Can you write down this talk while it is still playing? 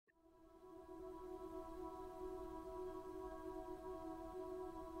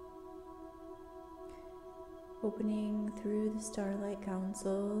Opening through the starlight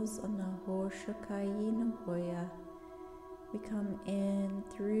councils on the Hoshakai Nahoya, we come in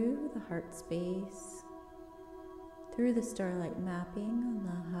through the heart space, through the starlight mapping on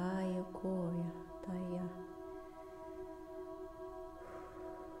the Hayakoya Taya.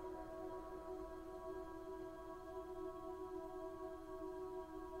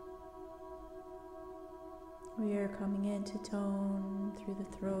 We are coming into tone through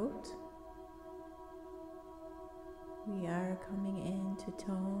the throat. We are coming into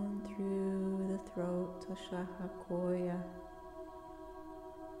tone through the throat, Tashahakoya.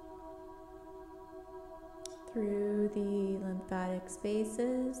 Through the lymphatic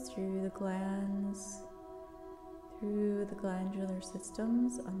spaces, through the glands, through the glandular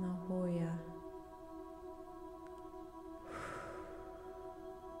systems, Anahoya.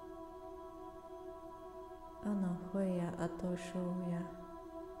 Anahoya Atoshoya.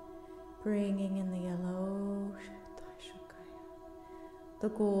 Bringing in the yellow, the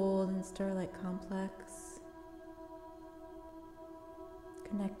gold and starlight complex.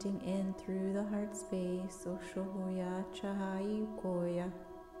 Connecting in through the heart space, Oshohoya Chahai Koya.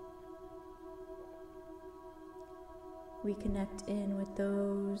 We connect in with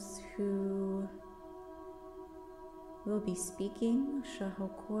those who will be speaking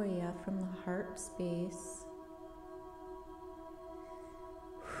Shahokoya from the heart space.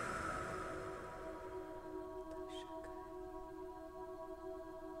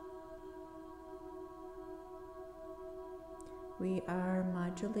 We are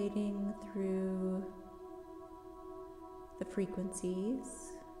modulating through the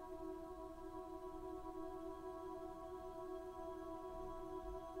frequencies.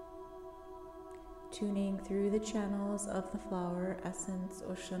 Tuning through the channels of the flower essence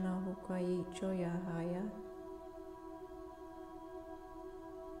Oshana Hokai Choyahaya.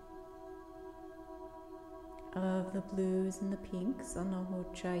 Of the blues and the pinks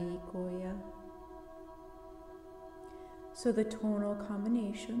Anahochai Koya. So the tonal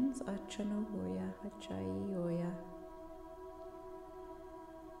combinations, Achanohoya, Hachaioya.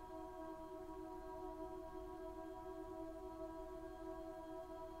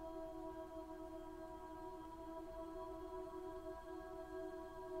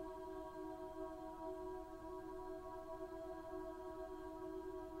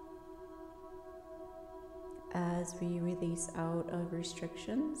 As we release out of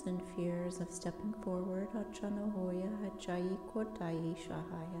restrictions and fears of stepping forward, Hachanohoya, Hachai Kotai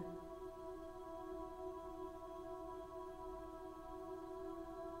Shahaya.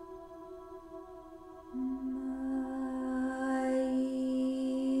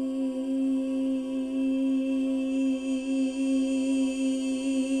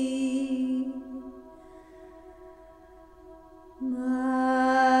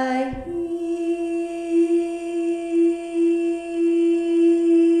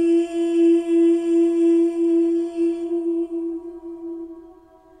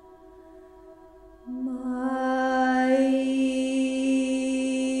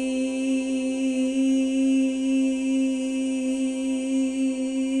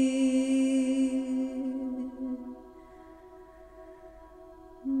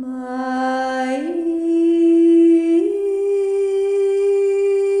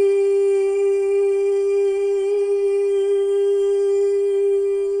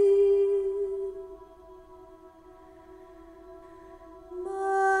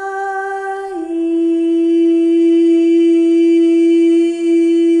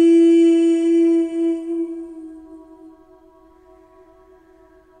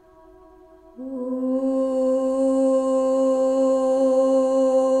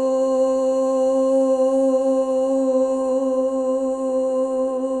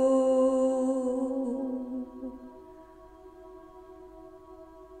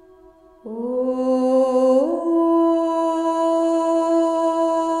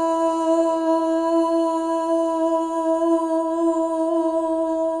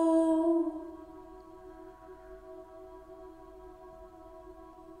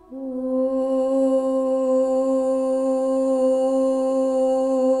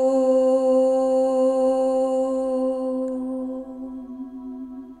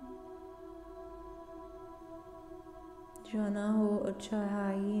 Jonaho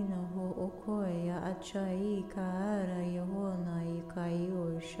Ochai Naho Okoya Achai Kaara Yahona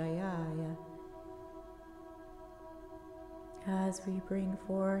Ikaio Shayaya. As we bring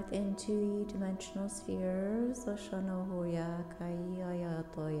forth into the dimensional spheres, Oshanohoya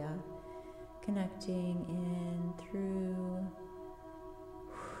Kaiayatoya, connecting in through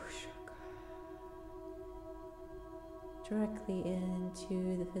directly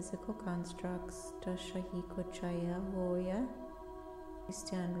into the physical constructs. Dashahikochaya Hoya. We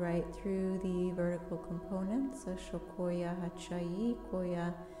stand right through the vertical components. Ashokoya Hachayi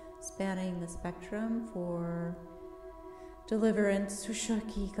Koya, spanning the spectrum for deliverance.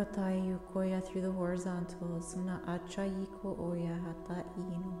 Sushaki Katayu Koya through the horizontals. Na Achayi Ko Oya Hata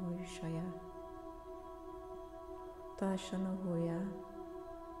Ino Hoyashaya. Dashana Hoya.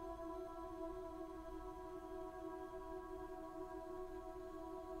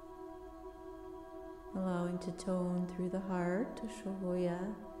 Allowing to tone through the heart, Shohoya,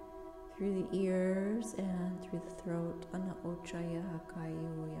 through the ears and through the throat, Ana Ochaya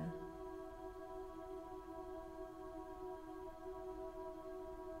Hakayoya.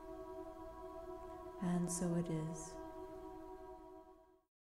 And so it is.